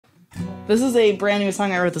This is a brand new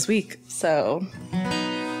song I wrote this week, so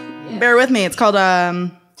bear with me. It's called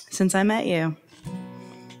Since I Met You.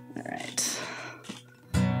 All right.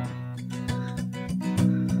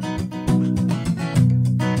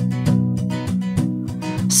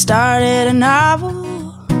 Started a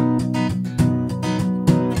novel,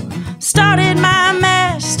 started my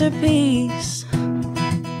masterpiece,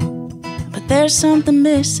 but there's something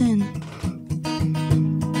missing.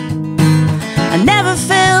 I never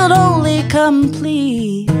felt wholly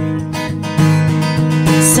complete.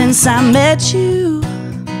 Since I met you,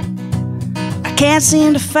 I can't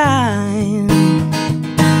seem to find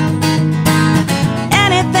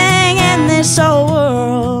anything in this whole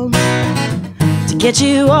world to get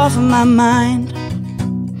you off of my mind.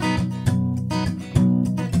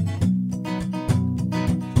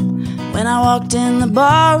 When I walked in the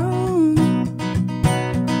barroom,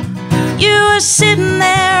 you were sitting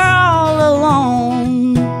there all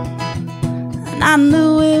alone, and I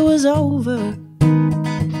knew it was over.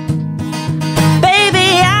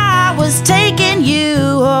 Baby, I was taking you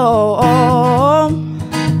home.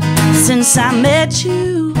 Since I met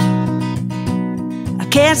you, I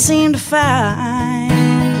can't seem to find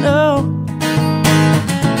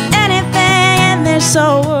anything in this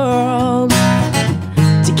whole world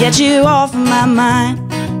to get you off of my mind.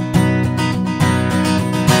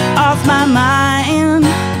 Off my mind,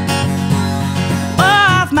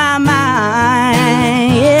 off my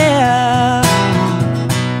mind, yeah.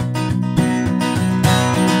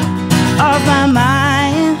 Off my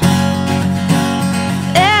mind,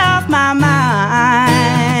 yeah, off my mind.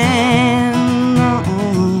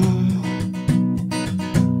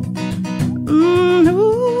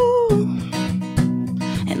 Ooh.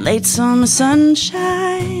 And late summer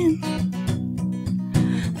sunshine,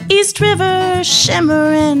 East River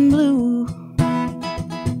shimmering blue,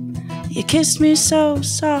 you kissed me so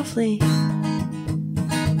softly,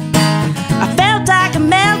 I felt I could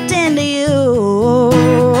melt into you.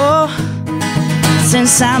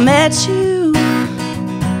 Since I met you,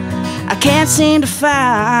 I can't seem to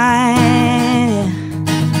find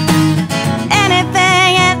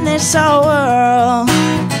anything in this whole world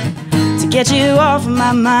to get you off of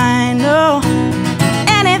my mind. No,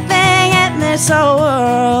 anything in this whole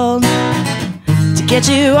world to get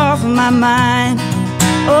you off of my mind.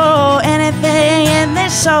 Oh, anything in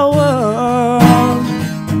this whole world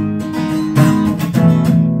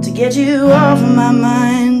to get you off of my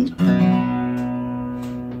mind.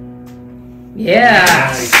 Yeah.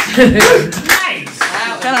 Nice.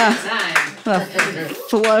 Kind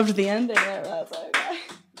of loved the ending there. That's like